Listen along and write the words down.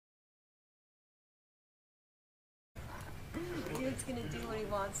Dude's gonna do what he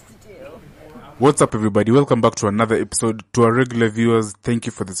wants to do. What's up, everybody? Welcome back to another episode. To our regular viewers, thank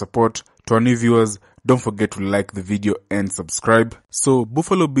you for the support. To our new viewers, don't forget to like the video and subscribe. So,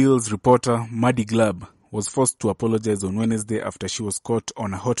 Buffalo Bills reporter Maddy Glab was forced to apologize on Wednesday after she was caught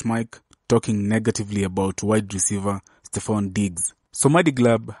on a hot mic talking negatively about wide receiver Stefon. So Maddy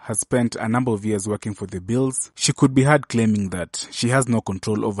Glab has spent a number of years working for the Bills. She could be heard claiming that she has no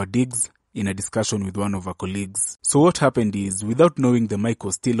control over Diggs in a discussion with one of her colleagues. So what happened is, without knowing the mic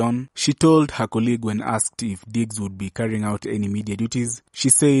was still on, she told her colleague when asked if Diggs would be carrying out any media duties, she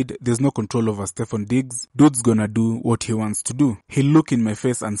said, "There's no control over Stefon Diggs. Dude's gonna do what he wants to do. He'll look in my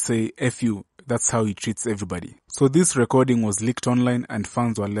face and say, F you. That's how he treats everybody." So this recording was leaked online and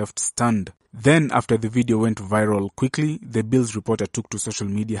fans were left stunned. Then, after the video went viral quickly, the Bills reporter took to social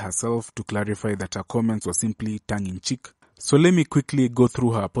media herself to clarify that her comments were simply tongue-in-cheek. So let me quickly go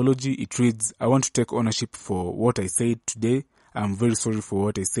through her apology. It reads, "I want to take ownership for what I said today. I'm very sorry for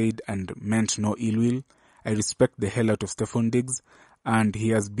what I said and meant no ill will. I respect the hell out of Stefon Diggs, and he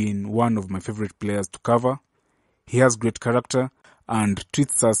has been one of my favorite players to cover. He has great character and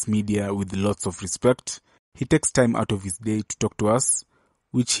treats us media with lots of respect. He takes time out of his day to talk to us,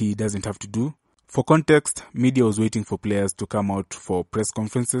 which he doesn't have to do." For context, media was waiting for players to come out for press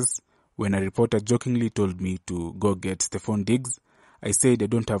conferences. When a reporter jokingly told me to go get Stefon Diggs, I said I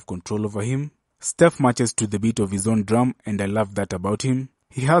don't have control over him. Steph marches to the beat of his own drum, and I love that about him.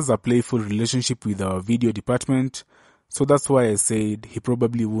 He has a playful relationship with our video department, so that's why I said he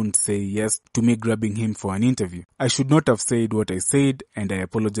probably wouldn't say yes to me grabbing him for an interview. I should not have said what I said, and I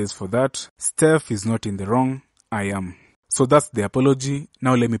apologize for that. Steph is not in the wrong, I am. So that's the apology.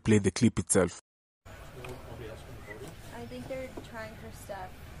 Now let me play the clip itself. I think they're trying for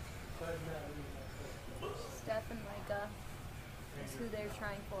Steph. Steph and Micah is who they're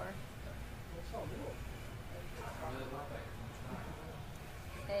trying for.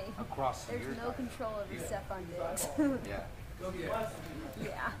 Hey, there's no control over Stefon Diggs.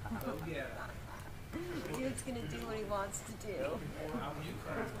 Yeah. Dude's gonna do what he wants to do.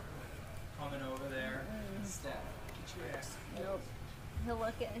 Coming over there, Steph, get your ass. Nope. He'll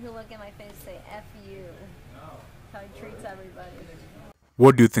look at my face and say, F you. How he treats everybody.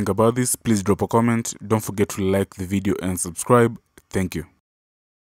 What do you think about this? Please drop a comment. Don't forget to like the video and subscribe. Thank you.